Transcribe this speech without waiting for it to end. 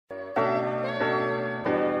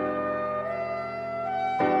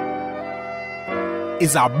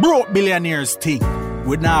is a broke billionaires thing.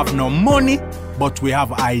 We don't have no money, but we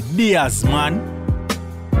have ideas, man.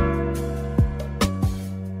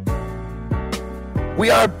 We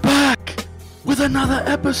are back with another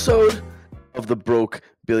episode of the Broke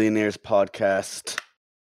Billionaires podcast.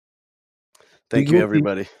 Thank you,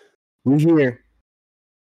 everybody. We're here.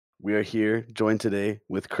 We are here, joined today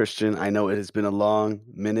with Christian. I know it has been a long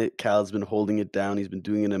minute. Cal's been holding it down. He's been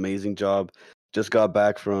doing an amazing job. Just got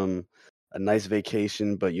back from a nice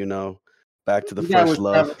vacation, but back to the first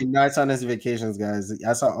love. Nice on his vacations, guys.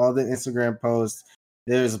 I saw all the Instagram posts.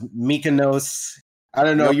 There's Mykonos. I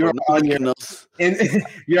don't know. You're on your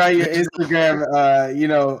Instagram.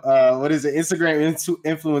 What is it? Instagram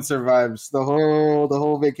influencer vibes. The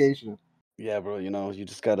whole vacation. Yeah, bro. You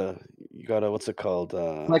just gotta. What's it called?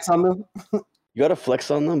 Flex on them. You gotta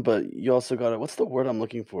flex on them, but you also gotta. What's the word I'm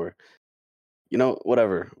looking for?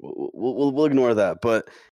 Whatever. We'll ignore that. But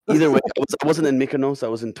either way, I wasn't in Mykonos. I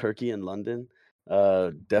was in Turkey and London.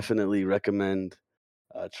 Definitely recommend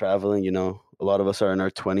traveling. A lot of us are in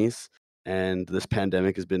our 20s, and this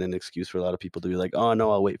pandemic has been an excuse for a lot of people to be like, "Oh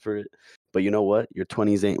no, I'll wait for it." But you know what? Your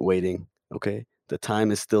 20s ain't waiting. Okay, the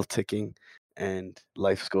time is still ticking, and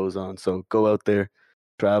life goes on. So go out there,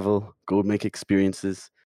 travel, go make experiences.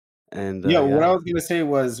 And what I was gonna say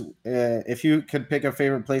was, if you could pick a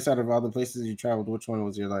favorite place out of all the places you traveled, which one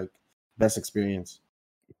was your best experience?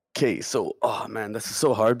 Okay, so man, this is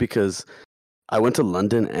so hard because I went to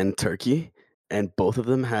London and Turkey, and both of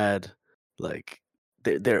them had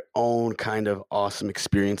their own kind of awesome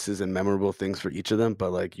experiences and memorable things for each of them.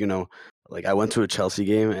 But I went to a Chelsea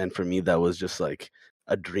game, and for me that was just a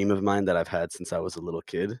dream of mine that I've had since I was a little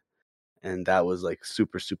kid. And that was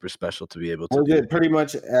super, super special to be able to do. Was it pretty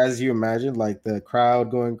much as you imagined, the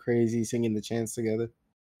crowd going crazy, singing the chants together?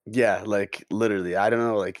 Yeah, literally. I don't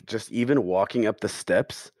know, just even walking up the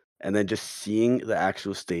steps and then just seeing the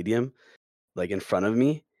actual stadium, in front of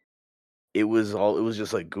me, it was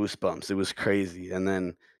just goosebumps. It was crazy. And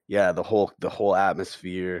then, yeah, the whole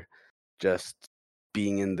atmosphere, just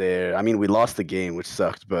being in there. I mean, we lost the game, which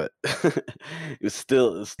sucked, but it was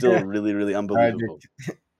still really, really unbelievable.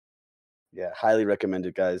 Yeah, highly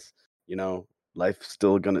recommended, guys.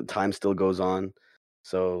 Time still goes on.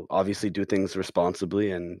 So obviously do things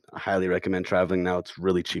responsibly, and I highly recommend traveling now. It's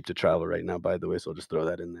really cheap to travel right now, by the way, so I'll just throw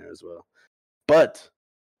that in there as well. But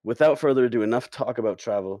without further ado, enough talk about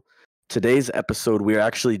travel. Today's episode, we are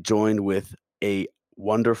actually joined with a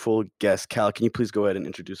wonderful guest. Cal, can you please go ahead and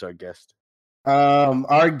introduce our guest?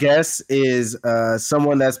 Our guest is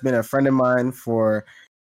someone that's been a friend of mine for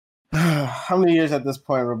how many years at this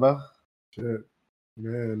point, Robo? Shit,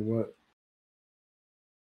 man, what?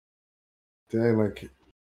 Dang,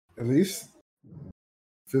 at least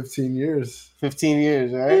 15 years. 15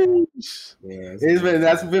 years, right? Yeah,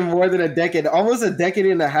 that's been more than a decade, almost a decade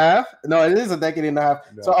and a half. No, it is a decade and a half.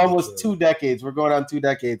 No, so almost 2 decades. We're going on 2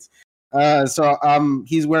 decades. So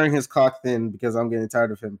he's wearing his cock thin because I'm getting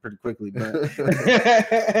tired of him pretty quickly. But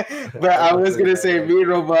but I was gonna say, me and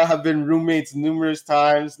Roba have been roommates numerous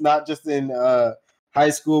times, not just in high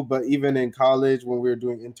school, but even in college when we were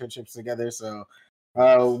doing internships together. So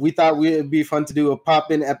we thought it'd be fun to do a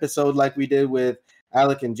pop-in episode like we did with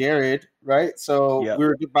Alec and Jared, right? So we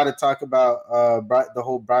were about to talk about the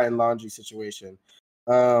whole Brian Laundrie situation.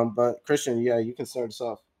 But Christian, you can start us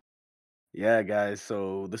off. Yeah, guys.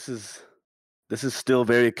 So this is still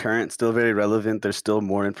very current, still very relevant. There's still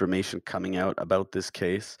more information coming out about this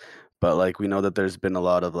case, but we know that there's been a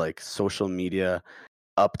lot of social media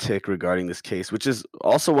uptick regarding this case, which is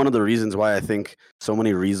also one of the reasons why I think so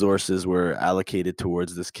many resources were allocated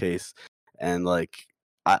towards this case. And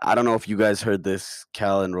I don't know if you guys heard this,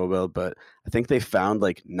 Cal and Robel, but I think they found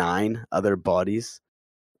 9 other bodies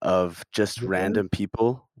of just random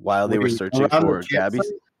people while they were searching for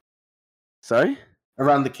Gabby's. Sorry?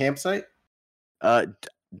 Around the campsite?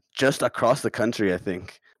 Just across the country, I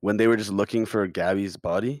think, when they were just looking for Gabby's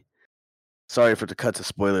body. Sorry to cut to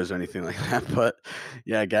spoilers or anything like that, but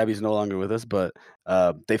yeah, Gabby's no longer with us. But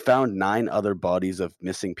they found 9 other bodies of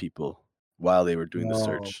missing people while they were doing the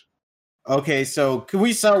search. Okay, so can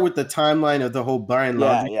we start with the timeline of the whole Brian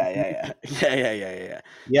Laundrie? Yeah.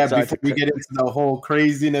 Before we get into the whole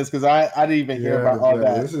craziness, because I didn't even hear about all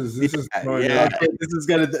that. This is Okay, this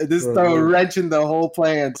is throwing a wrench in the whole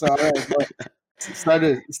plan. So start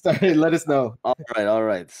it. Let us know. All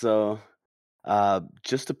right. So.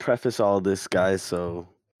 Just to preface all this, guys, so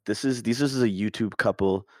these is a YouTube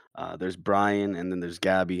couple. There's Brian and then there's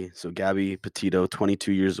Gabby. So Gabby Petito,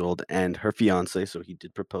 22 years old, and her fiance, so he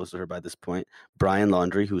did propose to her by this point, Brian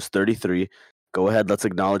Laundrie, who's 33. Go ahead, let's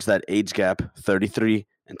acknowledge that age gap, 33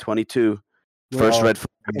 and 22. First red flag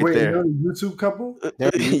right Wait, there. they're a YouTube couple?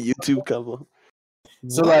 YouTube couple.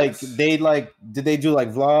 So like they did they do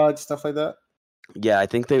like vlogs, stuff like that? Yeah, I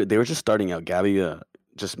think they were just starting out. Gabby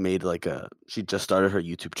just made she just started her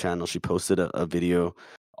YouTube channel. She posted a video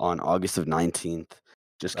on August of 19th,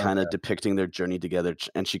 just kind of depicting their journey together,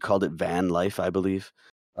 and she called it van life, I believe.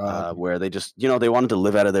 Where they just, they wanted to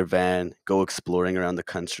live out of their van, go exploring around the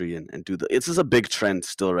country, and do this is a big trend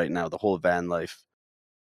still right now, the whole van life.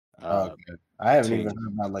 Okay. I haven't even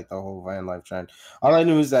heard about like the whole van life trend. All I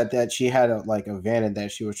knew is that she had a van and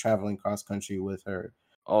that she was traveling cross country with her.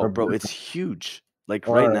 Oh, bro, it's huge. Like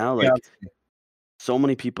right now, like so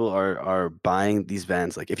many people are buying these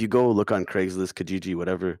vans. Like if you go look on Craigslist, Kijiji,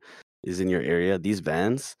 whatever is in your area, these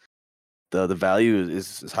vans, the value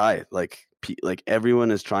is high. Like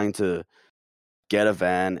everyone is trying to get a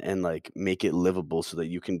van and like make it livable so that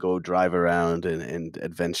you can go drive around and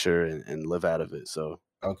adventure and live out of it. So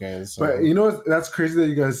okay, but you know what, that's crazy that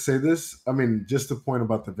you guys say this. I mean, just the point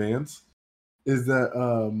about the vans is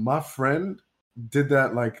that my friend did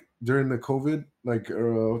that like during the COVID, like I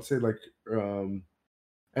would say like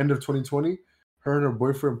end of 2020. Her and her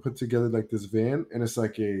boyfriend put together like this van, and it's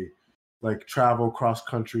like a travel cross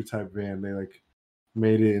country type van. They like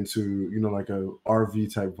made it into like a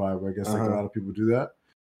RV type vibe. I guess like a lot of people do that.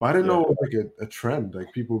 But I didn't know it was like a trend.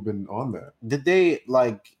 Like people have been on that. Did they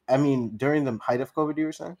during the height of COVID, you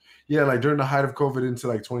were saying? Yeah, like during the height of COVID into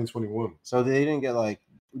like 2021. So they didn't get like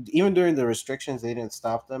even during the restrictions, they didn't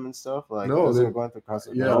stop them and stuff. Like no, they were going through cross.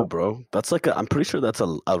 Yeah, no, bro. That's like I'm pretty sure that's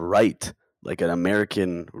a right. Like an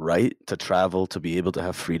American right to travel, to be able to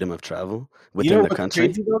have freedom of travel within the country.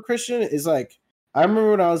 Crazy though, Christian, is like I remember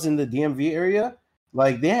when I was in the DMV area,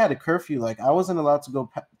 like they had a curfew. Like I wasn't allowed to go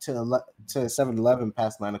to 7-Eleven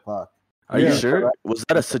past 9:00. Are you sure? Right? Was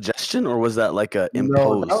that a suggestion or was that like a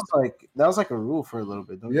imposed? No, that was like a rule for a little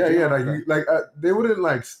bit. Like they wouldn't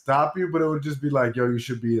like stop you, but it would just be like, yo, you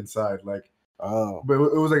should be inside. Like, but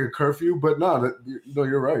it was like a curfew. But no,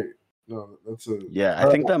 you're right. No, that's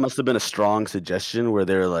I think that must have been a strong suggestion where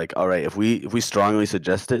they're like, all right, if we strongly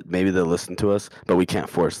suggest it, maybe they'll listen to us, but we can't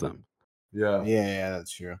force them. Yeah,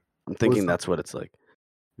 that's true. I'm thinking that's what it's like.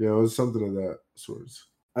 Yeah, it was something of that sort.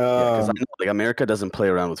 Because I know, like, America doesn't play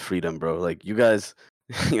around with freedom, bro. Like you guys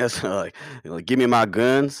are like, give me my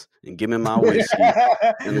guns and give me my whiskey,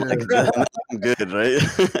 and like I'm good, right?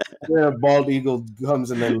 Yeah, a bald eagle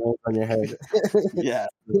comes and then lands on your head. Yeah,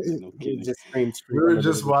 no just screams. We were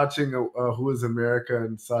just watching Who Is America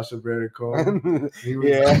and Sacha Baron Cohen. He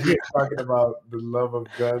was talking about the love of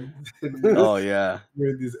guns. Oh yeah,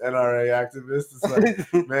 we're these NRA activists. It's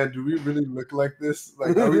like, man, do we really look like this?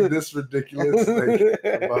 Like, are we this ridiculous? Like,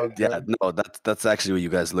 about guns? No, that's actually what you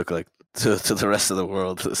guys look like to the rest of the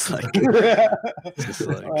world. It's like,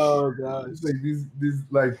 oh god, it's like these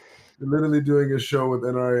like. Literally doing a show with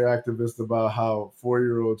NRA activists about how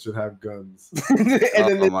 4-year-olds should have guns. And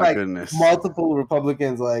then it's like goodness. Multiple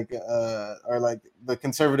Republicans are like the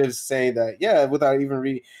conservatives saying that without even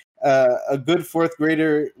reading a good fourth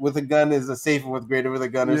grader with a gun is a safe fourth grader with a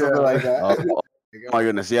gun or something like that. Oh my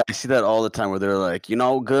goodness, yeah, I see that all the time where they're like,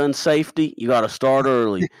 gun safety, you got to start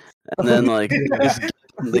early, and then like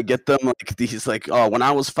they get them like these like, oh, when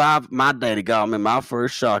I was 5, my daddy got me my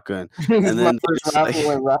first shotgun, and then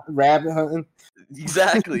rabbit hunting.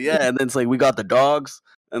 Exactly, yeah, and then it's like we got the dogs,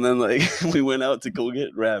 and then like we went out to go get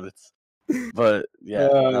rabbits, but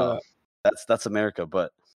that's America.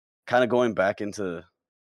 But kind of going back into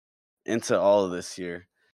all of this here.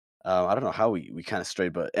 I don't know how we kind of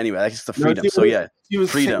strayed, but anyway, that's the freedom. He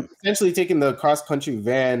was freedom. Essentially taking the cross country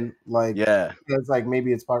van, it's like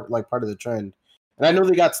maybe it's part of the trend. And I know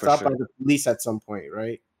they got stopped by the police at some point,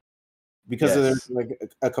 right? Because there's like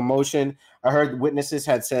a commotion. I heard witnesses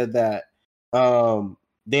had said that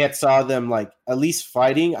they had saw them like at least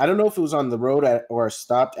fighting. I don't know if it was on the road or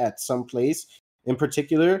stopped at some place in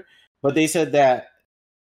particular, but they said that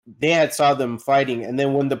they had saw them fighting. And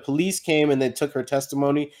then when the police came and they took her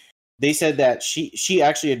testimony, they said that she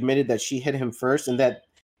actually admitted that she hit him first and that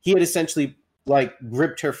he had essentially like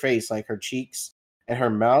gripped her face, like her cheeks and her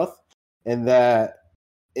mouth, and that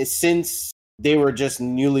since they were just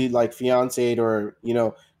newly like fiancéed or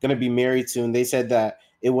going to be married soon, they said that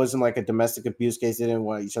it wasn't like a domestic abuse case. They didn't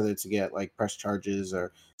want each other to get like press charges,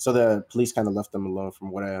 so the police kind of left them alone, from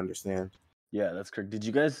what I understand. Yeah, that's correct. Did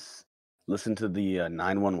you guys listen to the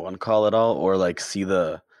 911 call at all, or like see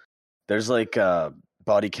there's like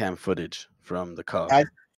body cam footage from the cop?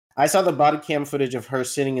 I saw the body cam footage of her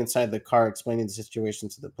sitting inside the car explaining the situation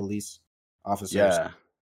to the police officers. Yeah,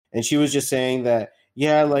 and she was just saying that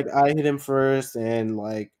like I hit him first, and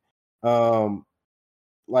like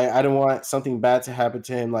like I don't want something bad to happen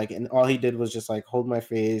to him. Like, and all he did was just like hold my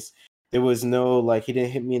face. There was no like he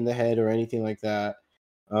didn't hit me in the head or anything like that.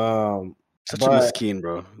 Such a But miskeen,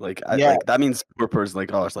 bro. Like yeah, like that means poor person.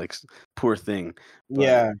 Like, oh, it's like poor thing. But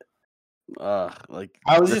yeah. like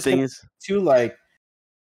I was the just thing gonna is, too like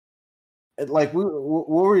we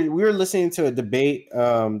were listening to a debate.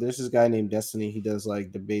 There's this guy named Destiny. He does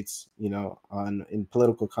like debates, on in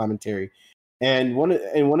political commentary. And one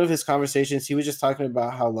of his conversations, he was just talking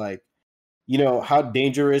about how like, how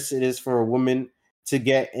dangerous it is for a woman to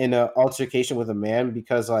get in an altercation with a man,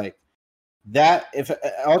 because like that if an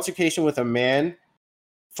altercation with a man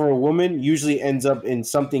for a woman usually ends up in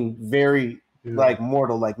something very like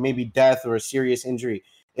mortal, like maybe death or a serious injury.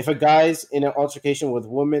 If a guy's in an altercation with a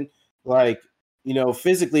woman, like,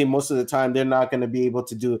 physically, most of the time, they're not going to be able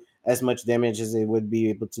to do as much damage as they would be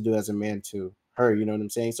able to do as a man to her. You know what I'm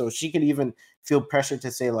saying? So she can even feel pressure to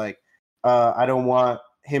say, like, I don't want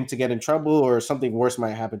him to get in trouble or something worse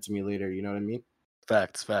might happen to me later. You know what I mean?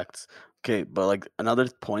 facts. Okay, but like another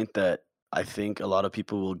point that I think a lot of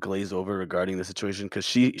people will glaze over regarding the situation, because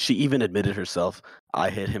she even admitted herself, I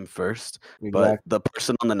hit him first. But Exactly. the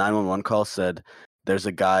person on the 911 call said there's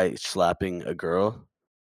a guy slapping a girl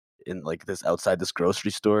in like this outside this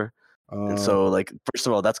grocery store. And so like first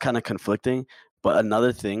of all, that's kind of conflicting. But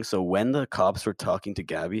another thing, so when the cops were talking to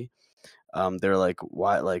Gabby, they're like,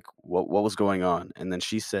 why, like what was going on? And then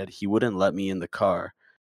she said he wouldn't let me in the car.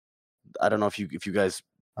 I don't know if you guys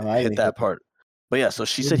I hit didn't hear that part. But yeah, so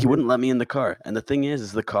she said he wouldn't let me in the car. And the thing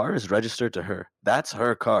is the car is registered to her. That's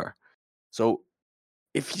her car. So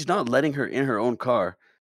if he's not letting her in her own car,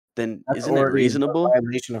 then that's isn't it already a reasonable?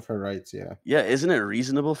 violation of her rights. Yeah. Yeah, isn't it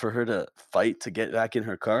reasonable for her to fight to get back in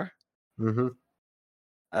her car? Mm-hmm.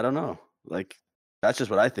 I don't know. Like, that's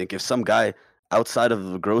just what I think. If some guy outside of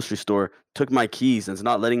the grocery store took my keys and is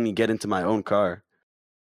not letting me get into my own car,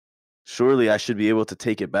 surely I should be able to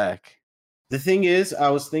take it back. The thing is, I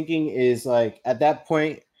was thinking is like at that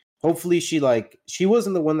point, hopefully she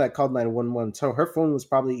wasn't the one that called 911, so her phone was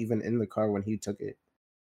probably even in the car when he took it.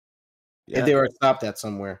 If they Yeah. were stopped at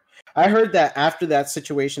somewhere. I heard that after that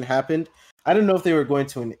situation happened, I don't know if they were going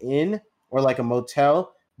to an inn or like a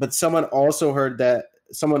motel, but someone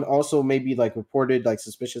also maybe like reported like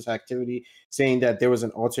suspicious activity, saying that there was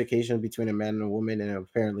an altercation between a man and a woman, and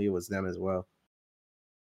apparently it was them as well.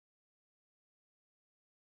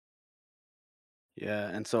 Yeah,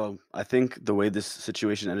 and so I think the way this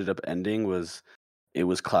situation ended up ending was it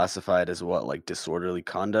was classified as what, like disorderly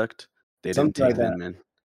conduct. They didn't Something like take that. them in.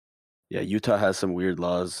 Yeah, Utah has some weird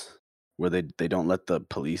laws where they don't let the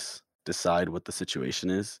police decide what the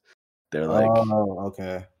situation is. They're like Oh,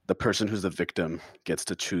 okay. the person who's the victim gets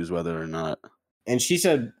to choose whether or not. And she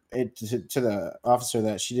said it to the officer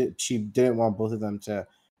that she didn't want both of them to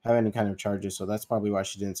have any kind of charges, so that's probably why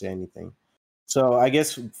she didn't say anything. So I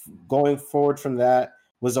guess going forward from that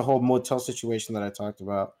was the whole motel situation that I talked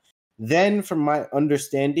about. Then, from my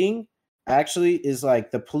understanding, actually is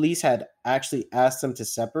like the police had actually asked them to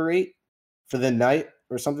separate for the night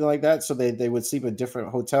or something like that, so they would sleep at different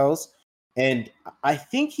hotels. And I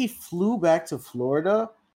think he flew back to Florida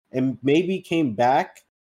and maybe came back,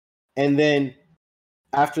 and then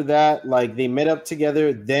after that, like they met up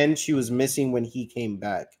together. Then she was missing when he came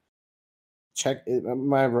back. Check.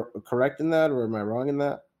 Am I correct in that, or am I wrong in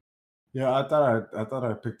that? Yeah, I thought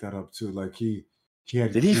I picked that up too. Like he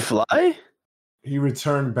had Did he fly? he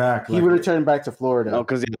returned back. He like, returned back to Florida. No,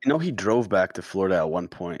 because I know he drove back to Florida at one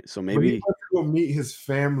point. So but he maybe went to go meet his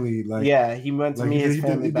family. Like yeah, he went to like meet his he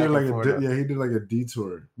family did back like in Florida. he did like a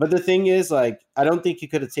detour. But the thing is, like, I don't think he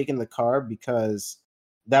could have taken the car because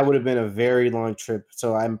that would have been a very long trip.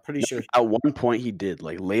 So I'm pretty sure. at one point he did.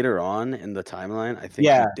 Like later on in the timeline, I think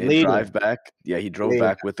Yeah, he did later. drive back. Yeah, he drove Later.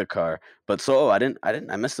 back with the car. But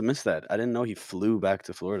I must have missed that. I didn't know he flew back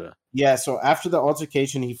to Florida. Yeah, so after the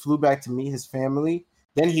altercation, he flew back to meet his family.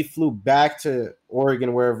 Then he flew back to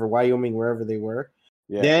Oregon, Wyoming, wherever they were.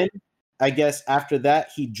 Yeah. Then, I guess after that,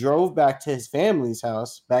 he drove back to his family's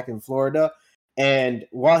house back in Florida. And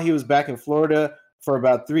while he was back in Florida for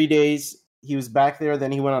about 3 days, he was back there.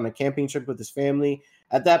 Then he went on a camping trip with his family.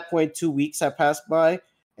 At that point, 2 weeks had passed by.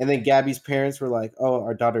 And then Gabby's parents were like, oh,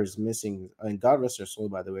 our daughter's missing. And God rest her soul,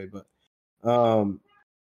 by the way. But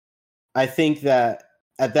I think that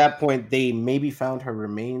at that point, they maybe found her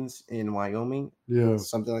remains in Wyoming. Yeah,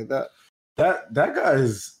 Something like that. That guy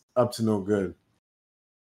is up to no good.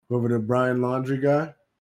 Over the Brian Laundrie guy.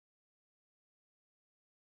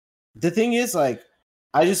 The thing is, like,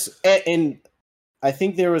 and I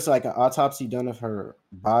think there was like an autopsy done of her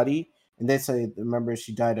body, and they say, remember,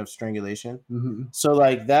 she died of strangulation. Mm-hmm. So,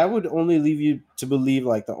 like, that would only leave you to believe,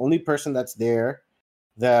 like, the only person that's there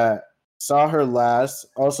that saw her last,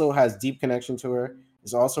 also has deep connection to her,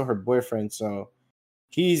 is also her boyfriend. So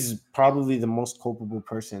he's probably the most culpable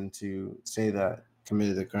person to say that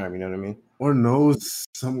committed the crime. You know what I mean? Or knows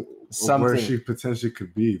somewhere Something. she potentially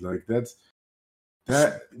could be. Like that's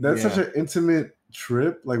such an intimate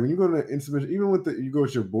trip. Like when you go on an intimate, even with you go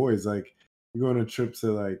with your boys, like you go on a trip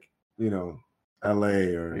to like, LA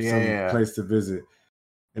or some place to visit,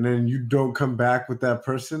 and then you don't come back with that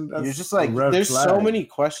person. That's You're just like, a there's red so flag. many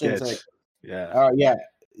questions. Like,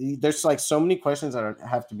 there's like so many questions that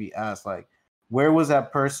have to be asked. Like, where was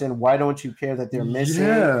that person? Why don't you care that they're missing?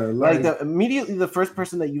 Yeah, immediately the first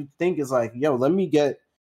person that you think is like, yo, let me get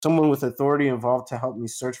someone with authority involved to help me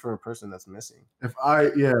search for a person that's missing. If I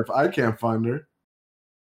can't find her,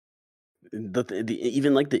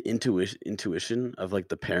 even like the intuition of like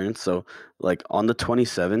the parents. So like on the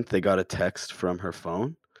 27th, they got a text from her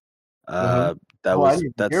phone. That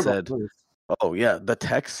said, oh yeah, the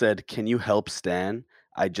text said, "Can you help Stan?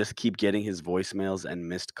 I just keep getting his voicemails and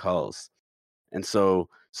missed calls." And so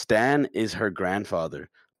Stan is her grandfather,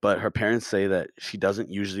 but her parents say that she doesn't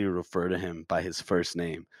usually refer to him by his first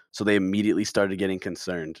name. So they immediately started getting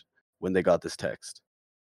concerned when they got this text.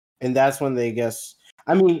 And that's when they guess.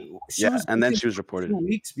 I mean, then she was reported 2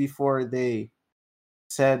 weeks before they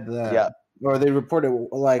said that, or they reported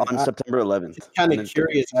like on September 11th. Kind of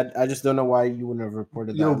curious. I just don't know why you wouldn't have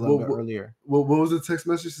reported that a little bit earlier. What was the text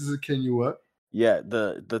message? Is it, "Can you what?" Yeah,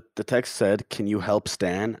 the text said, "Can you help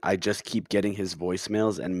Stan? I just keep getting his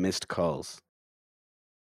voicemails and missed calls."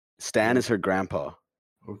 Stan is her grandpa.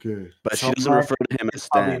 Okay, but she doesn't refer to him as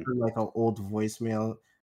Stan. Like an old voicemail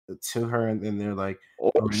to her, and then they're like,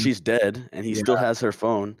 or she's dead, and he still has her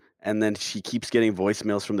phone, and then she keeps getting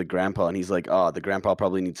voicemails from the grandpa, and he's like, "Oh, the grandpa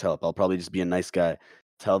probably needs help. I'll probably just be a nice guy.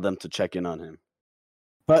 Tell them to check in on him."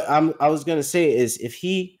 But I was gonna say is if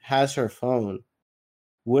he has her phone,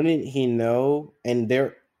 wouldn't he know? And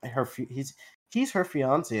he's her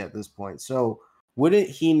fiance at this point, so wouldn't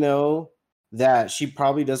he know that she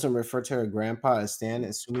probably doesn't refer to her grandpa as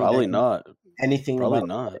Stan? Probably not. Anything probably about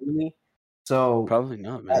not. Family? So probably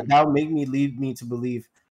not, man. That would lead me to believe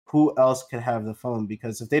who else could have the phone,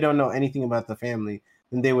 because if they don't know anything about the family,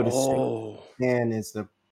 then they would assume Stan is the.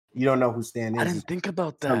 You don't know who Stan is. I didn't think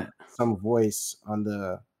about that. Some voice on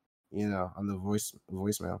the, on the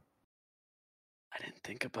voicemail. I didn't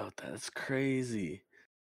think about that. That's crazy.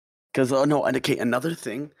 Because another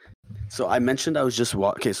thing. So I mentioned I was just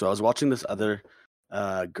so I was watching this other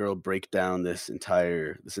girl break down this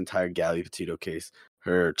entire Gabby Petito case.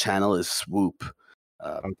 Her channel is Swoop.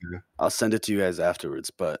 I'll send it to you guys afterwards.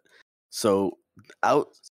 But so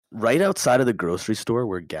right outside of the grocery store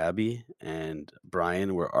where Gabby and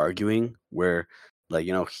Brian were arguing, where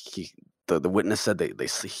the witness said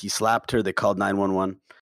he slapped her. They called 911.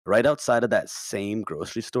 Right outside of that same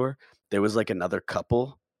grocery store, there was like another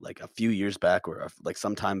couple, like a few years back or like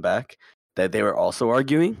some time back, that they were also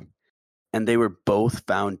arguing, and they were both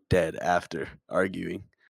found dead after arguing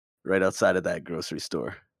right outside of that grocery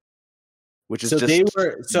store, which is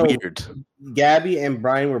weird. Gabby and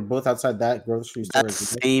Brian were both outside that grocery store. That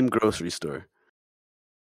same grocery store.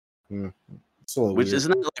 Which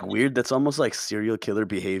isn't that like weird? That's almost like serial killer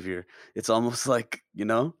behavior. It's almost like,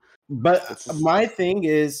 But my thing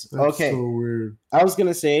is, okay, so weird. I was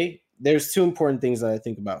gonna say there's two important things that I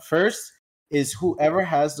think about. First is whoever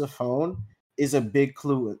has the phone is a big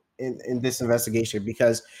clue in this investigation,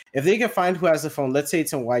 because if they can find who has the phone, let's say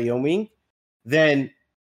it's in Wyoming, then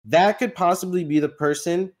that could possibly be the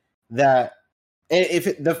person that, if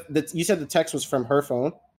you said the text was from her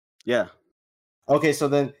phone. Yeah. Okay, so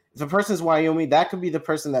then if the person's Wyoming, that could be the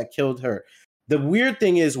person that killed her. The weird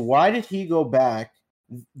thing is, why did he go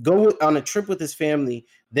on a trip with his family,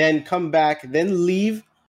 then come back, then leave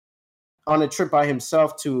on a trip by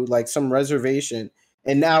himself to like some reservation,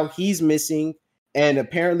 and now he's missing? And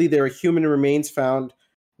apparently there are human remains found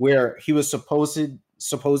where he was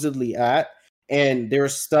supposedly at, and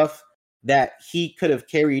there's stuff that he could have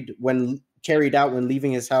carried out when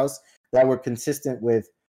leaving his house that were consistent with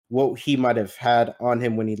what he might have had on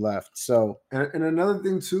him when he left. So, and another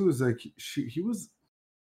thing too is like he was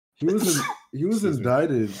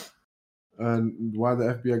indicted, and why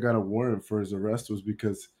the FBI got a warrant for his arrest was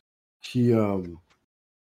because he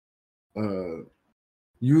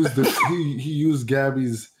used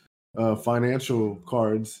Gabby's financial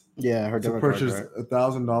cards to purchase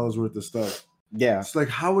 $1,000 worth of stuff. Yeah, it's like,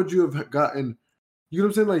 how would you have gotten? You know what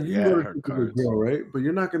I'm saying? Like, you go to the girl, right? But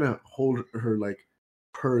you're not gonna hold her like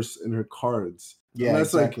purse and her cards. Yeah,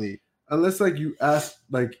 unless, exactly. Unless you asked,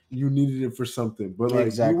 like you needed it for something, but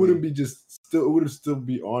like you wouldn't be it would still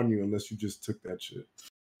be on you unless you just took that shit.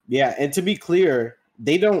 Yeah, and to be clear,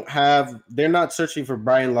 they're not searching for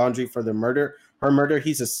Brian Laundrie for her murder.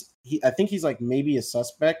 I think he's like maybe a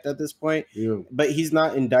suspect at this point, but he's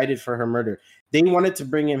not indicted for her murder. They wanted to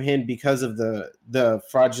bring him in because of the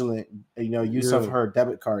fraudulent, use of her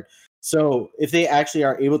debit card. So if they actually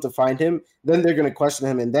are able to find him, then they're going to question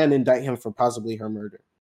him and then indict him for possibly her murder.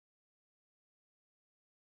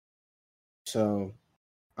 So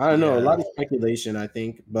I don't know, a lot of speculation, I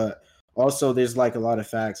think, but also there's like a lot of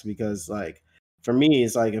facts because like for me,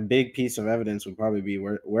 it's like a big piece of evidence would probably be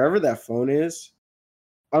wherever that phone is.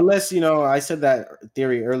 Unless, I said that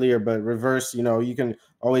theory earlier, but reverse, you can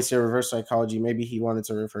always say reverse psychology. Maybe he wanted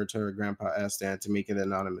to refer to her grandpa as Dan to make it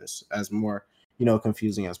anonymous, as more,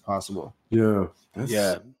 confusing as possible. Yeah.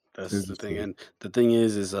 That's the thing. And the thing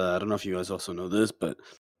is I don't know if you guys also know this, but,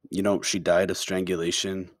 she died of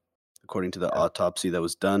strangulation, according to the autopsy that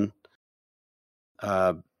was done.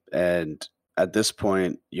 And at this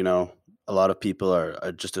point, a lot of people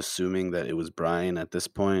are just assuming that it was Brian at this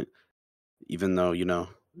point, even though,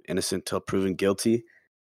 innocent till proven guilty.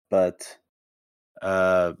 But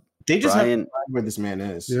they just have to find where this man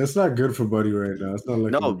is. Yeah, it's not good for Buddy right now. It's not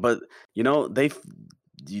like but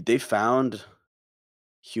they found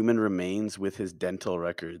human remains with his dental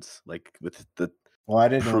records, like with the. Well, I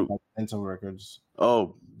didn't know about dental records.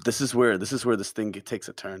 Oh, this is where this thing takes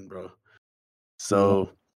a turn, bro.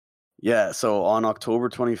 So, so on October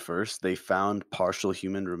 21st, they found partial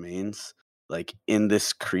human remains, like in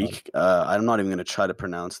this creek. I'm not even going to try to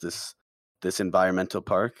pronounce this environmental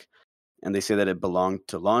park. And they say that it belonged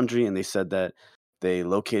to Laundrie, and they said that they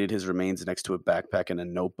located his remains next to a backpack and a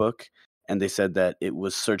notebook. And they said that it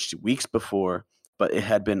was searched weeks before, but it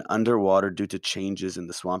had been underwater due to changes in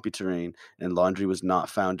the swampy terrain, and Laundrie was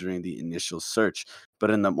not found during the initial search.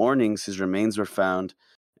 But in the mornings, his remains were found,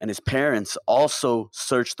 and his parents also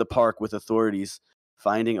searched the park with authorities,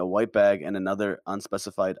 finding a white bag and another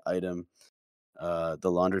unspecified item. The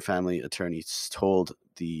Laundrie family attorney told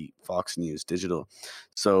the Fox News Digital.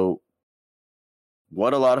 So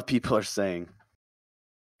what a lot of people are saying,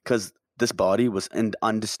 because this body was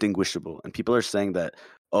undistinguishable, and people are saying that,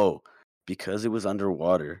 because it was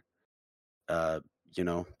underwater, the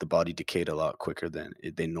body decayed a lot quicker than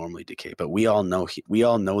they normally decay. But we all know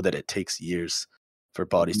that it takes years for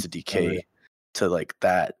bodies to decay to like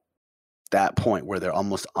that point where they're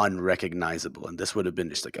almost unrecognizable. And this would have been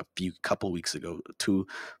just like couple weeks ago,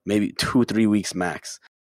 2-3 weeks max.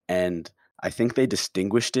 And I think they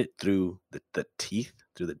distinguished it through the teeth,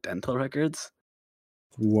 through the dental records.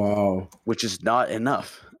 Wow. Which is not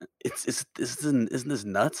enough. Isn't this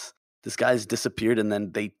nuts? This guy's disappeared, and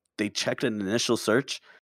then they checked an initial search,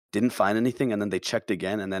 didn't find anything, and then they checked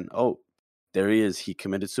again, and then there he is. He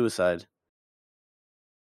committed suicide.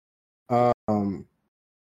 I'm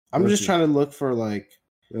just trying to look for like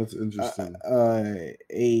that's interesting.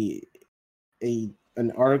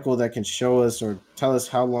 An article that can show us or tell us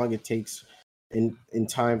how long it takes in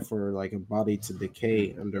time for like a body to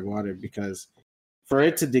decay underwater, because for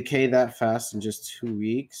it to decay that fast in just 2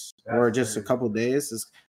 weeks or just a couple days is,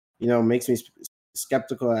 makes me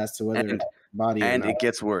skeptical as to whether it's body. And it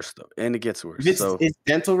gets worse though. If it's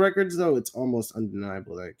dental records though, it's almost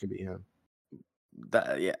undeniable that it could be him.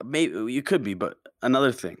 Maybe you could be, but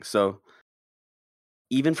another thing. So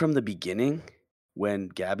even from the beginning, when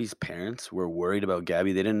Gabby's parents were worried about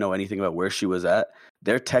Gabby, they didn't know anything about where she was at.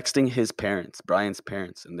 They're texting his parents, Brian's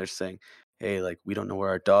parents, and they're saying, hey, like, we don't know where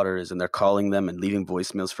our daughter is. And they're calling them and leaving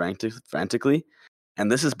voicemails frantically.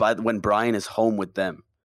 And this is when Brian is home with them.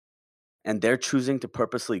 And they're choosing to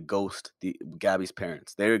purposely ghost Gabby's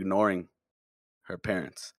parents. They're ignoring her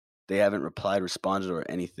parents. They haven't responded, or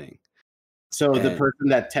anything. So the person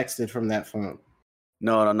that texted from that phone.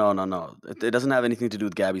 No. It doesn't have anything to do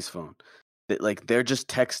with Gabby's phone. They're just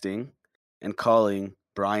texting and calling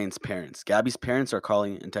Brian's parents. Gabby's parents are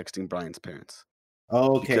calling and texting Brian's parents.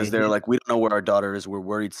 Oh, okay. Because they're like, we don't know where our daughter is. We're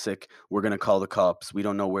worried sick. We're going to call the cops. We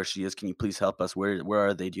don't know where she is. Can you please help us? Where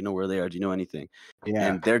are they? Do you know where they are? Do you know anything? Yeah.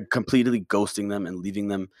 And they're completely ghosting them and leaving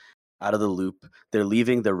them out of the loop. They're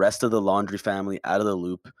leaving the rest of the Laundrie family out of the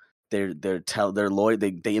loop. They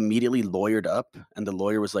immediately lawyered up, and the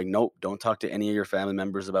lawyer was like, nope, don't talk to any of your family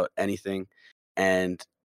members about anything. And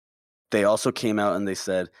they also came out and they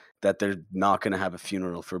said that they're not going to have a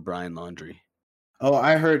funeral for Brian Laundrie. Oh,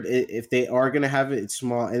 I heard if they are going to have it, it's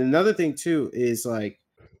small. And another thing too is like,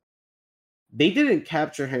 they didn't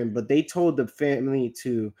capture him, but they told the family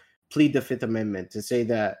to plead the Fifth Amendment, to say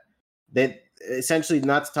that essentially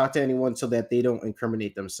not to talk to anyone so that they don't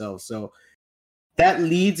incriminate themselves. So that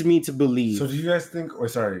leads me to believe. So do you guys think, or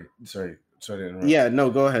sorry to interrupt. Yeah,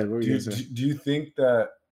 no, go ahead. Do you think that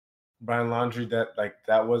Brian Laundrie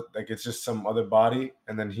that was like it's just some other body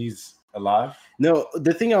and then he's alive? No,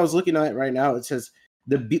 the thing I was looking at right now, it says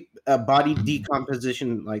the body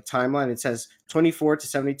decomposition like timeline. It says 24 to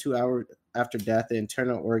 72 hours after death, the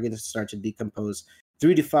internal organs start to decompose.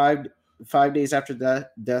 3 to 5 days after death,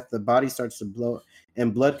 the body starts to blow,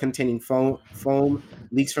 and blood-containing foam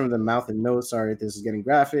leaks from the mouth and nose. Sorry, this is getting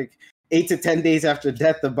graphic. 8 to 10 days after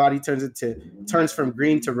death, the body turns from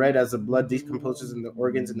green to red as the blood decomposes in the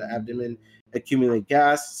organs in the abdomen, accumulate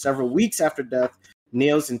gas. Several weeks after death,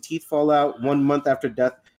 nails and teeth fall out. 1 month after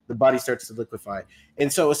death, the body starts to liquefy.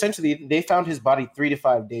 And so essentially, they found his body 3 to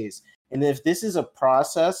 5 days. And if this is a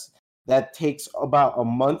process that takes about a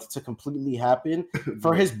month to completely happen,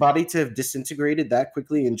 for his body to have disintegrated that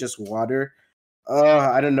quickly in just water,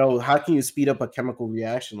 I don't know. How can you speed up a chemical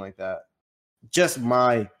reaction like that? Just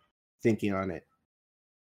my thinking on it.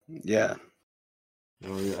 Yeah.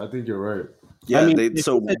 Oh, yeah, I think you're right. Yeah, I mean,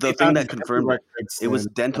 the thing that confirmed it, it was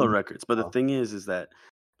then- dental records. But the thing is that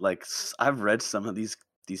like I've read some of these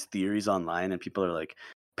theories online, and people are like,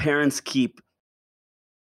 parents keep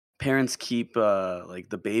like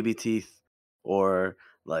the baby teeth, or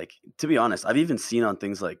like, to be honest, I've even seen on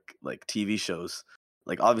things like TV shows.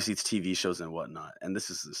 Like obviously it's TV shows and whatnot, and this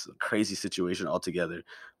is this crazy situation altogether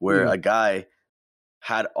where a guy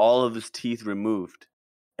had all of his teeth removed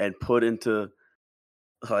and put into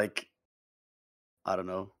like, I don't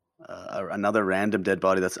know, another random dead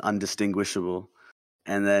body that's undistinguishable,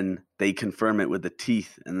 and then they confirm it with the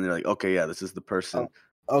teeth, and they're like, okay, yeah, this is the person.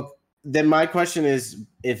 Then my question is,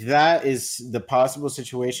 if that is the possible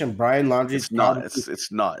situation, Brian Laundrie's It's not.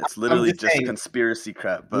 It's not. It's literally just saying, conspiracy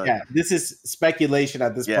crap. But yeah, this is speculation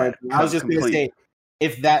at this point. I was just going to complete. say,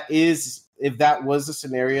 if that was a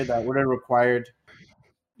scenario that would have required,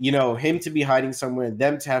 him to be hiding somewhere,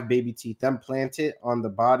 them to have baby teeth, them plant it on the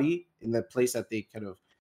body in the place that they could have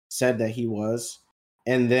said that he was,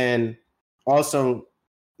 and then also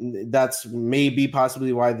that's maybe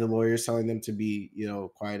possibly why the lawyer's telling them to be,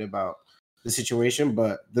 quiet about the situation.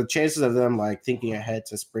 But the chances of them like thinking ahead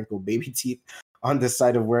to sprinkle baby teeth on the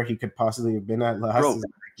side of where he could possibly have been at last, bro,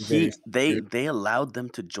 is they allowed them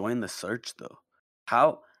to join the search though.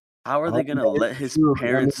 How are they gonna let his true.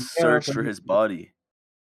 parents I mean, search for his body?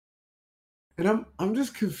 And I'm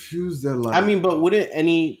just confused that like, I mean, but wouldn't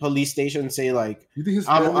any police station say like, you think his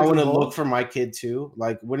I family's want to involved? look for my kid too?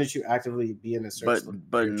 Like, wouldn't you actively be in a search?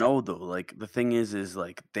 But no though. Like the thing is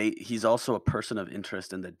like he's also a person of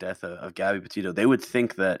interest in the death of Gabby Petito. They would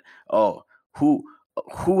think that, oh, who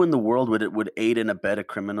in the world would aid and abet a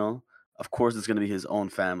criminal? Of course, it's going to be his own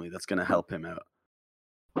family that's going to help him out.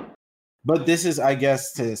 But this is, I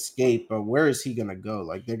guess, to escape. But where is he gonna go?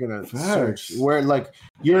 Like they're gonna search. Where, like,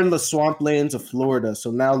 you're in the swamplands of Florida,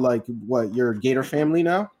 so now, like, what? You're a Gator family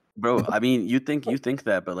now, bro. I mean, you think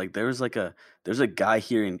that, but like, there's a guy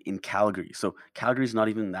here in Calgary. So Calgary's not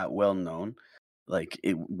even that well known, like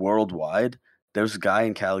worldwide. There's a guy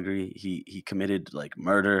in Calgary. He committed like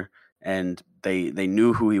murder, and they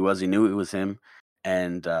knew who he was. He knew it was him,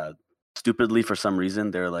 and stupidly for some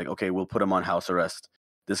reason they're like, okay, we'll put him on house arrest.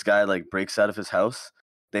 This guy like breaks out of his house.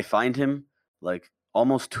 They find him like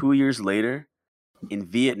almost 2 years later in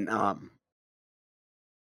Vietnam.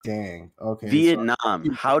 Dang. Okay. Vietnam.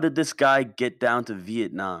 So, how did this guy get down to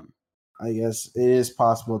Vietnam? I guess it is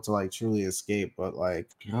possible to like truly escape, but like,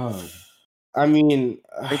 God. I mean,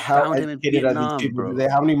 They how found him in educated are Vietnam, these people? bro.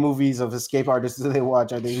 How many movies of escape artists do they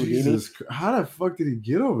watch? Are they Houdini? Jesus, how the fuck did he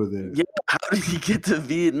get over there? Yeah, how did he get to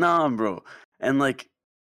Vietnam, bro? And like,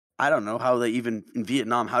 I don't know how they even in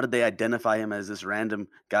Vietnam. How did they identify him as this random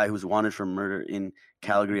guy who's wanted for murder in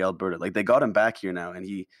Calgary, Alberta? Like they got him back here now, and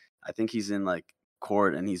I think he's in like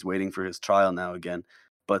court and he's waiting for his trial now again.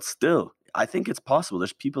 But still, I think it's possible.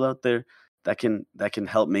 There's people out there that can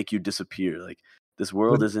help make you disappear. Like this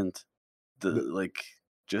world isn't like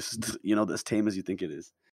just as tame as you think it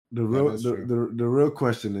is. The real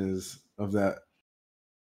question is of that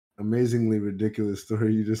amazingly ridiculous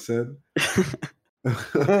story you just said.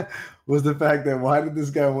 Was the fact that why did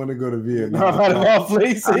this guy want to go to Vietnam? Out of all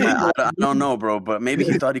places. I don't know, bro, but maybe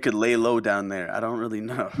he thought he could lay low down there. I don't really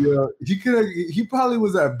know. Yeah, he probably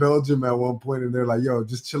was at Belgium at one point, and they're like, "Yo,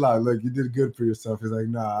 just chill out. Look, you did good for yourself." He's like,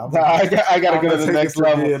 "Nah, I gotta go to the next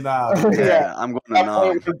level." Yeah, I'm going to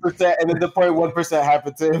Nam. 0.1%, and then the 0.1%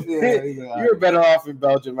 happened to him. Yeah, You're better off in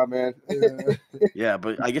Belgium, my man. Yeah,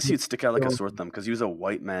 but I guess he'd stick out like a sore thumb because he was a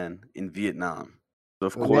white man in Vietnam. So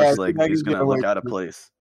of Yeah, course, I like think he's he's gonna look gonna out of place.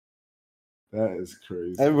 That is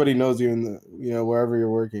crazy. Everybody knows you in the wherever you're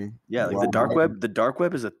working. Yeah, like the dark web. The dark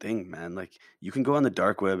web is a thing, man. Like you can go on the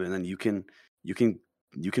dark web and then you can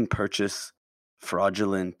purchase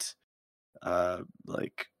fraudulent,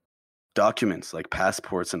 like documents like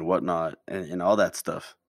passports and whatnot and all that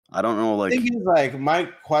stuff. I don't know, like, I think it's like my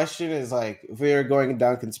question is like if we are going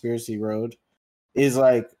down conspiracy road, is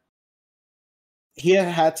like he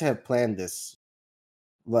had to have planned this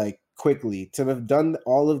like quickly to have done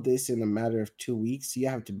all of this in a matter of 2 weeks. You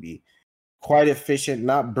have to be quite efficient,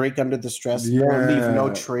 not break under the stress, don't leave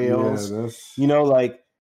no trails. You know, like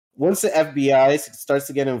once the FBI starts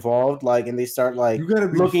to get involved, like, and they start like you gotta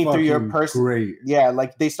be looking through your great. Yeah,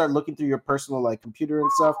 like they start looking through your personal like computer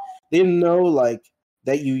and stuff. They know like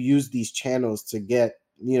that you use these channels to get,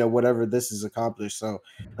 you know, whatever this is accomplished. So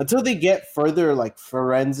until they get further like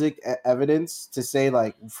forensic evidence to say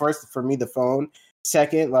like, first for me the phone,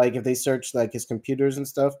 second like if they search like his computers and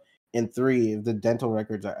stuff, and three if the dental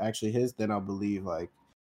records are actually his, then I'll believe like,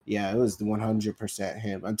 yeah, it was 100%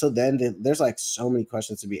 him. Until then, there's like so many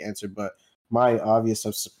questions to be answered, but my obvious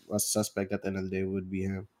suspect at the end of the day would be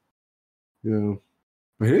him. Yeah,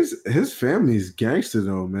 but his family's gangster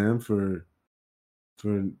though, man, for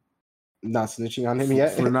not snitching on him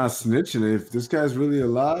yet. For not snitching. If this guy's really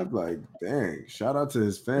alive, like, dang, shout out to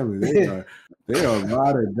his family. They are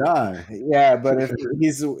ride or die. Yeah, but if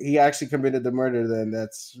he actually committed the murder, then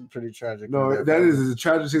that's pretty tragic. No, that is a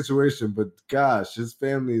tragic situation. But gosh, his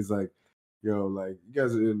family is like, yo, like you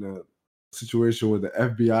guys are in a situation where the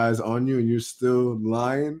FBI is on you and you're still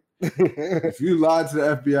lying. If you lied to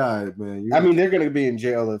the FBI, man, I mean, they're gonna be in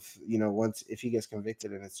jail if if he gets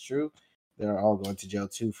convicted and it's true. They're all going to jail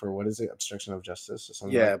too for what is it, obstruction of justice or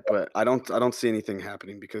something. Yeah, but I don't see anything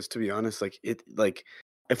happening because, to be honest, like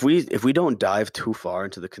if we don't dive too far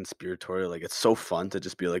into the conspiratorial, like it's so fun to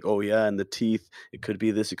just be like, oh yeah, and the teeth, it could be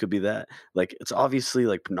this, it could be that. Like it's obviously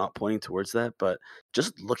like not pointing towards that, but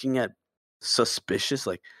just looking at suspicious,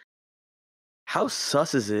 like how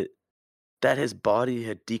sus is it that his body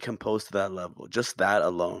had decomposed to that level? Just that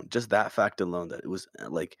alone, just that fact alone, that it was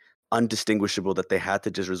like undistinguishable, that they had to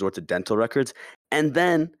just resort to dental records. And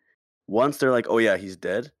then once they're like, oh yeah, he's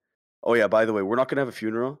dead, oh yeah, by the way, we're not gonna have a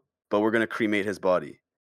funeral, but we're gonna cremate his body,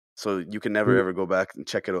 so you can never ever go back and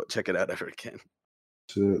check it out ever again.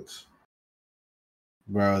 Shit.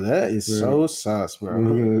 Bro, that is so sus,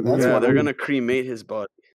 bro. They're gonna cremate his body.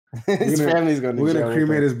 His family's gonna. We're gonna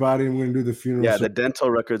cremate his body and we're gonna do the funeral. Yeah, the dental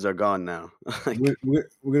records are gone now. We're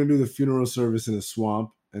gonna do the funeral service in a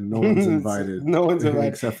swamp, and no one's invited. No one's invited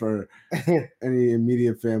except for any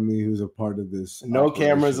immediate family who's a part of this. No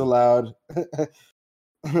cameras allowed.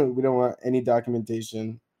 We don't want any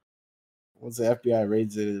documentation. Once the FBI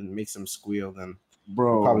raids it and makes them squeal, then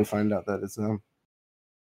we'll probably find out that it's them.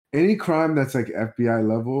 Any crime that's like FBI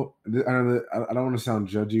level, I don't want to sound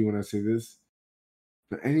judgy when I say this,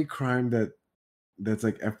 but any crime that's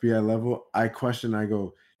like FBI level, I question. I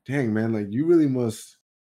go, dang man, like you really must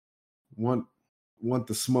want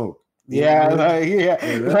the smoke. Yeah,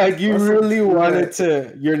 like you really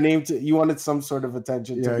wanted your name to, you wanted some sort of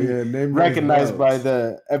attention to be recognized by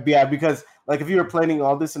the FBI, because like if you were planning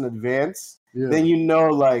all this in advance, then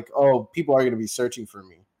like, oh, people are going to be searching for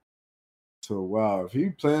me. So wow, if he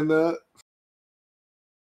planned that,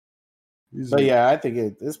 but yeah, I think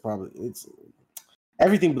it's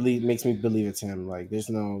everything makes me believe it's him. Like there's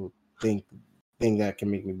no thing that can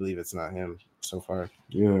make me believe it's not him so far.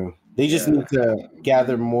 Yeah. They just need to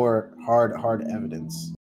gather more hard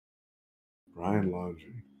evidence. Brian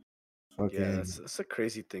Laundrie. Okay. Yeah, that's a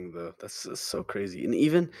crazy thing though. That's so crazy. And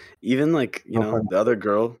even like, the other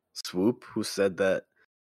girl, Swoop, who said that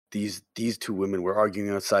these two women were arguing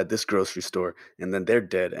outside this grocery store and then they're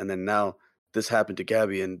dead, and then now this happened to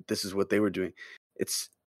Gabby and this is what they were doing. It's,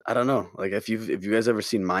 I don't know. Like if you guys ever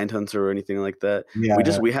seen Mindhunter or anything like that,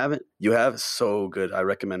 we haven't. You have, so good. I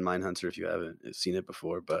recommend Mindhunter if you haven't seen it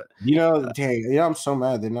before. But I'm so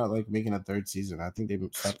mad they're not like making a third season. I think they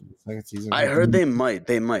stopped the second season. I heard they might.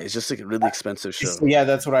 It's just like a really expensive show. Yeah,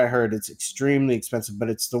 that's what I heard. It's extremely expensive, but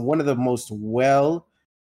it's one of the most well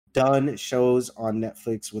done shows on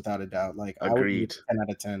Netflix without a doubt. Like agreed. 10 out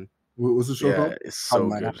of 10. What's the show called? It's so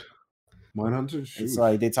good. Mindhunter. It's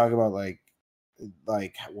like they talk about like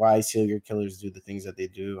why serial killers do the things that they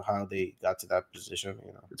do, how they got to that position.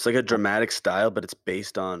 It's like a dramatic style, but it's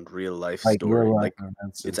based on real life story. Like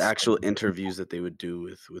it's actual interviews that they would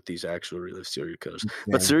do with these actual real life serial killers. Yeah.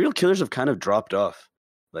 But serial killers have kind of dropped off.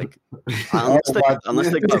 Like unless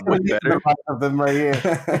they got way better. Of them right here.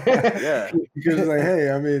 Yeah, because it's like, hey,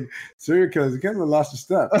 I mean, serial killers, you kind of lost your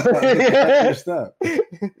step.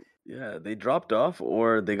 Yeah, they dropped off,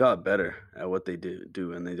 or they got better at what they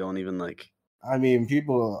do, and they don't even like. I mean,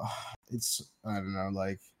 people. I don't know.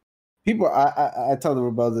 Like people, I tell them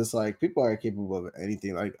about this. Like people are capable of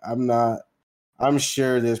anything. Like I'm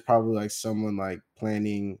sure there's probably like someone like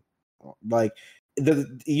planning, like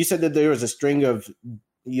You said that there was a string of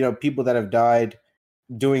people that have died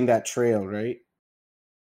doing that trail, right?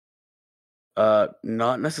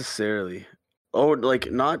 Not necessarily. Oh,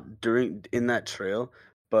 like not in that trail,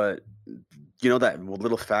 but that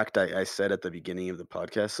little fact I said at the beginning of the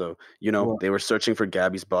podcast. So What? they were searching for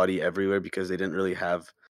Gabby's body everywhere because they didn't really have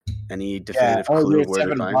any definitive clue there's of where to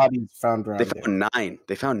 7 find. bodies found around They there. found 9.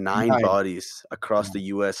 They found 9 9. bodies across the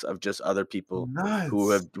U.S. of just other people who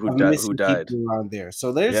Nuts. Missing died. people around there.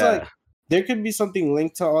 So there's Yeah. there could be something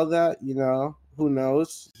linked to all that, who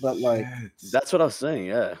knows? But like, Shit. That's what I was saying.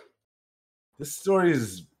 Yeah. This story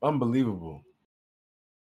is unbelievable.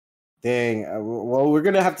 dang. Well, we're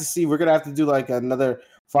gonna have to see. We're gonna have to do like another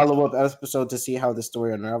follow-up episode to see how the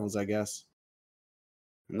story unravels, I guess.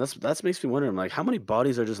 And that's makes me wonder. I'm like, how many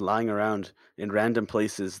bodies are just lying around in random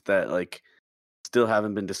places that like still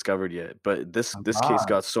haven't been discovered yet? But this case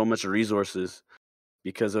got so much resources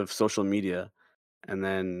because of social media, and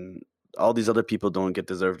then all these other people don't get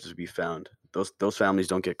deserved to be found. Those families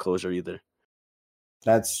don't get closure either.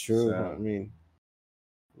 That's true. So- I mean,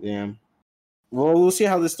 yeah. Well, we'll see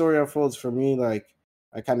how the story unfolds. For me, like,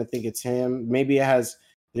 I kind of think it's him. Maybe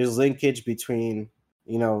there's linkage between,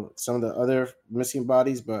 some of the other missing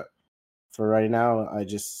bodies, but for right now,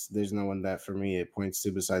 there's no one that for me it points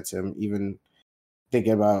to besides him. Even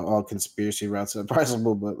thinking about all conspiracy routes are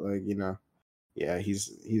possible, but like, yeah, he's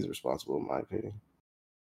responsible in my opinion.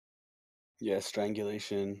 Yeah,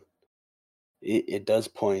 strangulation. It does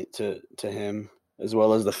point to him, as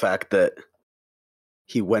well as the fact that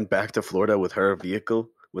he went back to Florida with her vehicle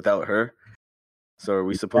without her. So are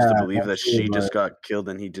we supposed to believe that she just got killed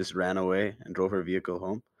and he just ran away and drove her vehicle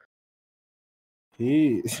home?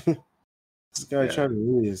 This guy tried to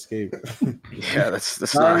really escape. Yeah,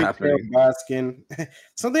 that's not happening. Baskin.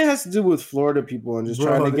 Something has to do with Florida people and just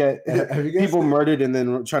trying to get people murdered and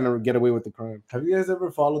then trying to get away with the crime. Have you guys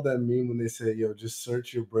ever followed that meme when they say, "Yo, just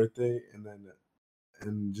search your birthday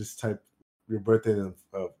and just type your birthday in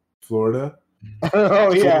Florida"?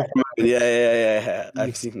 Oh yeah, yeah.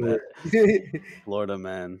 I've seen that. Florida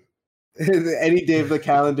man. Any day of the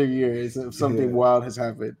calendar year is if something wild has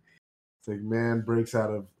happened. It's like man breaks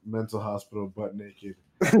out of mental hospital butt naked.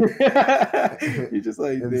 You're just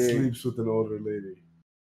like and sleeps with an older lady.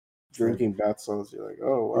 Drinking bath salts. You're like,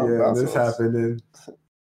 oh wow. Yeah, this happened in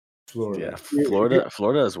Florida. Yeah,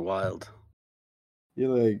 Florida is wild.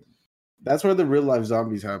 You're like, that's where the real life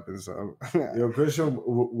zombies happen. So, yo, Christian,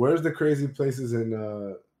 where's the crazy places in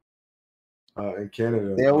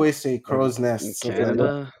Canada? They always say Crow's Nest. In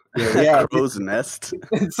Canada. Yeah, Crow's Nest.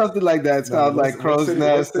 It's something like that. It's called like Crow's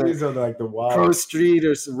Nest. Cities are like the wild. Crow Street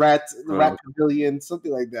or Rat Pavilion,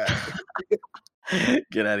 something like that.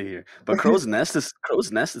 Get out of here! But Crow's Nest is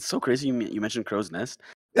so crazy. You mentioned Crow's Nest.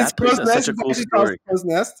 It's Place Crow's has Nest. such a cool story. Crow's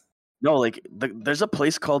Nest. No, like there's a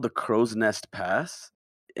place called the Crow's Nest Pass,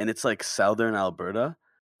 and it's like southern Alberta,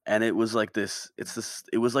 and it was like this.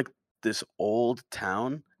 It was like this old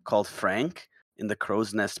town called Frank in the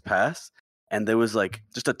Crow's Nest Pass. And there was like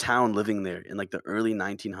just a town living there in like the early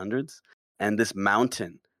 1900s. And this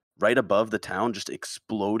mountain right above the town just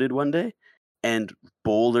exploded one day. And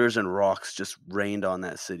boulders and rocks just rained on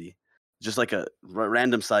that city. Just like a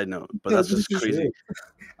random side note. But that's just crazy.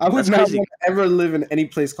 I would not want to ever live in any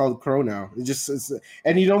place called Crow now.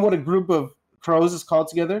 And you know what a group of crows is called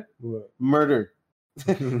together? What? Murder.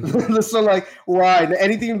 So like, why?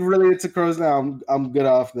 Anything related to crows now, I'm good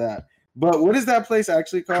off that. But what is that place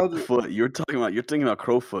actually called? Crowfoot. You're thinking about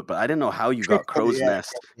Crowfoot, but I didn't know how you got Crow's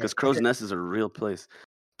Nest because Crow's Nest is a real place.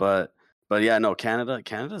 But yeah, no,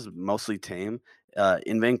 Canada's mostly tame.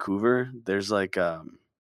 In Vancouver, there's like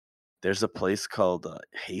there's a place called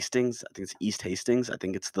Hastings. I think it's East Hastings. I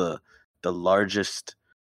think it's the largest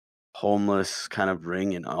homeless kind of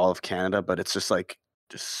ring in all of Canada, but it's just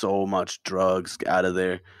so much drugs out of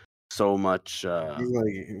there, so much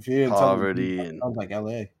poverty and sounds like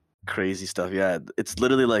LA. Crazy stuff. Yeah, it's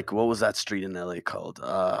literally like, what was that street in LA called?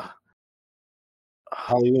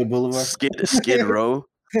 Hollywood Boulevard. Skid Row.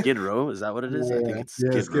 Skid Row, is that what it is? Yeah. I think it's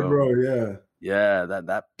Skid Row. Yeah.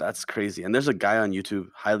 Yeah, that's crazy. And there's a guy on YouTube.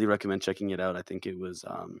 Highly recommend checking it out. I think it was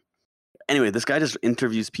anyway, this guy just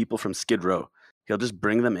interviews people from Skid Row. He'll just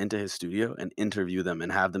bring them into his studio and interview them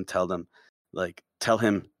and have them tell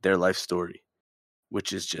him their life story,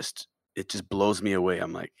 which is it just blows me away.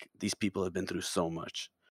 I'm like, these people have been through so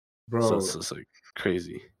much. Bro, so it's like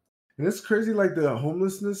crazy. And it's crazy, like the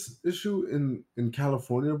homelessness issue in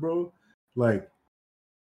California, bro. Like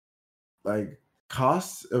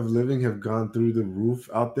costs of living have gone through the roof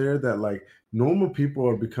out there that like normal people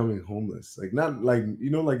are becoming homeless. Like not like,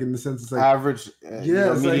 like in the sense it's like average.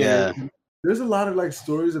 it's there's a lot of like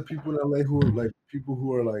stories of people in LA who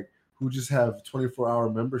are like who just have 24-hour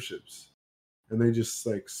memberships, and they just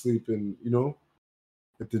like sleep in,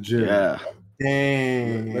 at the gym. Yeah.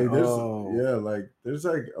 Dang. Like there's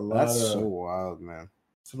like a lot. That's so wild, man.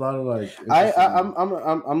 It's a lot of like.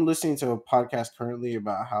 I'm listening to a podcast currently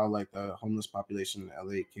about how like the homeless population in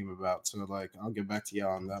LA came about. So like I'll get back to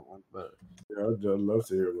y'all on that one. But yeah, I'd love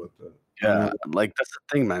to hear about that. Yeah, like that's the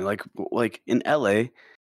thing, man. Like in LA,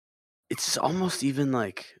 it's almost even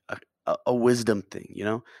like a wisdom thing, you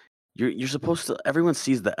know? You're supposed to. Everyone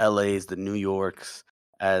sees the LAs, the New Yorks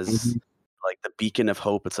as like the beacon of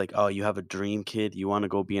hope. It's like, oh, you have a dream, kid. You want to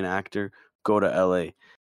go be an actor? Go to LA.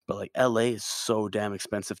 But like LA is so damn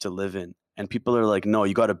expensive to live in, and people are like, no,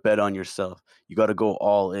 you got to bet on yourself. You got to go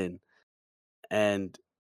all in, and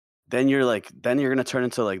then you're gonna turn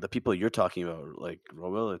into like the people you're talking about, like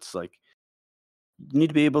Robel. It's like you need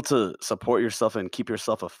to be able to support yourself and keep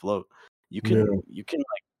yourself afloat. You can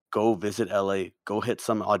like go visit LA, go hit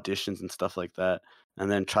some auditions and stuff like that,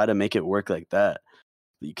 and then try to make it work like that.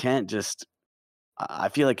 But you can't just. I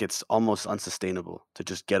feel like it's almost unsustainable to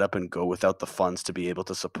just get up and go without the funds to be able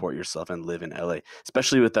to support yourself and live in LA,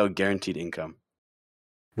 especially without guaranteed income.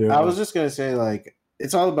 Yeah. I was just gonna say, like,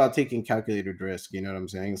 it's all about taking calculated risk. You know what I'm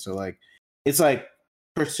saying? So like, it's like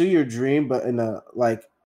pursue your dream, but in a like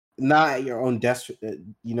not at your own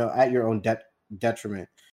at your own detriment.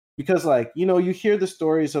 Because like, you hear the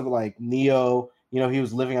stories of like Neo. He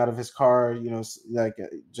was living out of his car, like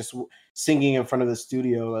just singing in front of the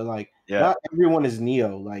studio. And like, not everyone is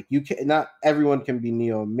Neo. Like, not everyone can be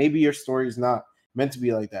Neo. Maybe your story is not meant to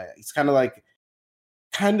be like that. It's kind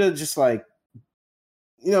of just like,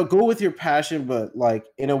 go with your passion, but like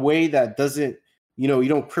in a way that doesn't, you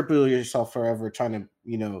don't cripple yourself forever trying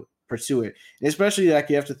to, pursue it. And especially like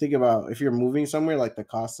you have to think about if you're moving somewhere, like the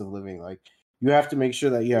cost of living. Like, you have to make sure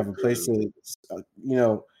that you have a place to,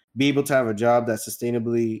 be able to have a job that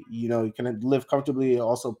sustainably, you can live comfortably and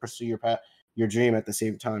also pursue your dream at the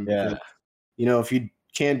same time. Yeah. Because, if you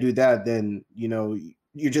can't do that, then,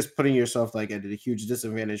 you're just putting yourself like at a huge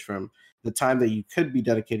disadvantage from the time that you could be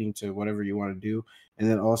dedicating to whatever you want to do. And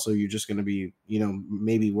then also you're just going to be,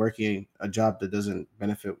 maybe working a job that doesn't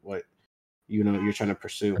benefit what, you're trying to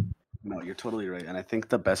pursue. No, you're totally right. And I think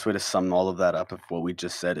the best way to sum all of that up of what we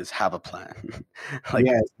just said is have a plan. Like,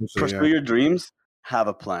 pursue your dreams. Have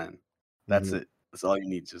a plan. That's it. That's all you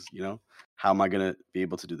need. Just, how am I going to be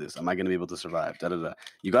able to do this? Am I going to be able to survive?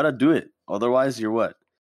 You got to do it. Otherwise, you're what?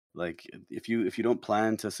 Like, if you don't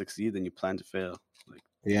plan to succeed, then you plan to fail. Like,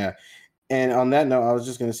 yeah. And on that note, I was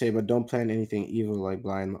just going to say, but don't plan anything evil like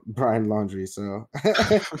Brian Laundrie. So,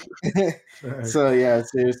 so yeah,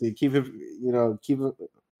 seriously, keep it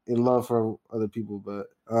in love for other people. But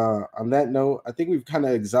on that note, I think we've kind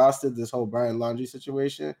of exhausted this whole Brian Laundrie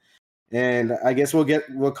situation. And I guess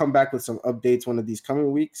we'll come back with some updates one of these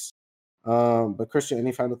coming weeks. But Christian,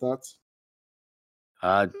 any final thoughts?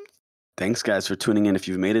 Thanks guys for tuning in. If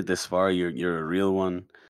you've made it this far, you're a real one.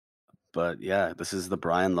 But yeah, this is the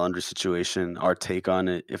Brian Laundrie situation, our take on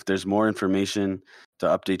it. If there's more information to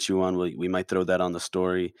update you on, we might throw that on the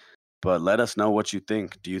story. But let us know what you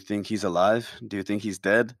think. Do you think he's alive? Do you think he's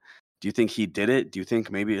dead? Do you think he did it? Do you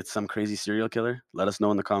think maybe it's some crazy serial killer? Let us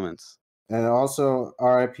know in the comments. And also,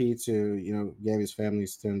 RIP to, Gabby's family,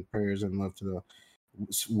 send prayers and love to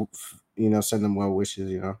send them well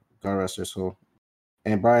wishes, God rest their soul.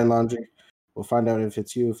 And Brian Laundrie, we'll find out if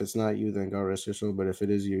it's you. If it's not you, then God rest your soul. But if it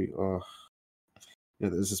is you,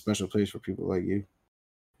 there's a special place for people like you.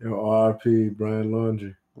 RIP Brian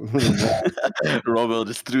Laundrie. Robel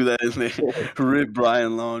just threw that in there. Rip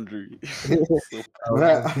Brian Laundrie.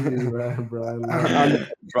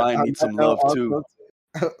 Brian needs some love too.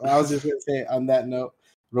 I was just going to say, on that note,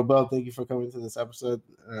 Robel, thank you for coming to this episode.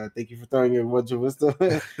 Thank you for throwing your words of wisdom,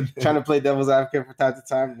 trying to play devil's advocate from time to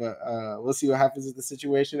time. But we'll see what happens with the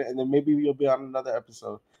situation. And then maybe you'll be on another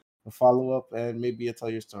episode, a follow-up, and maybe you'll tell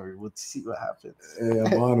your story. We'll see what happens. Hey,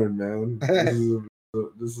 I'm honored, man.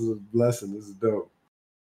 This is a blessing. This is dope.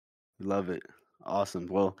 Love it. Awesome.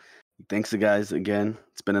 Well, thanks, guys, again.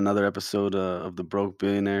 It's been another episode of The Broke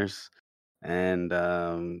Billionaires. And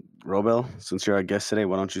Robel, since you're our guest today,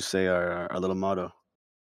 why don't you say our little motto?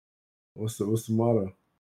 What's the motto?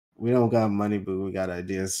 We don't got money, but we got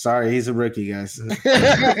ideas. Sorry, he's a rookie, guys.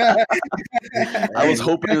 I was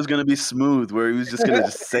hoping it was gonna be smooth, where he was just gonna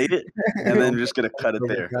just say it and then we're just gonna cut it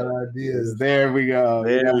there. Got ideas. There we go.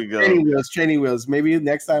 There we go. Training wheels. Maybe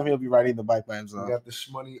next time he'll be riding the bike by himself. We got the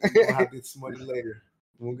shmoney. We'll have this money later.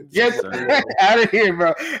 Yes, out of here,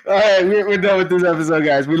 bro. All right, we're done with this episode,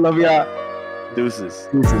 guys. We love y'all. Deuces.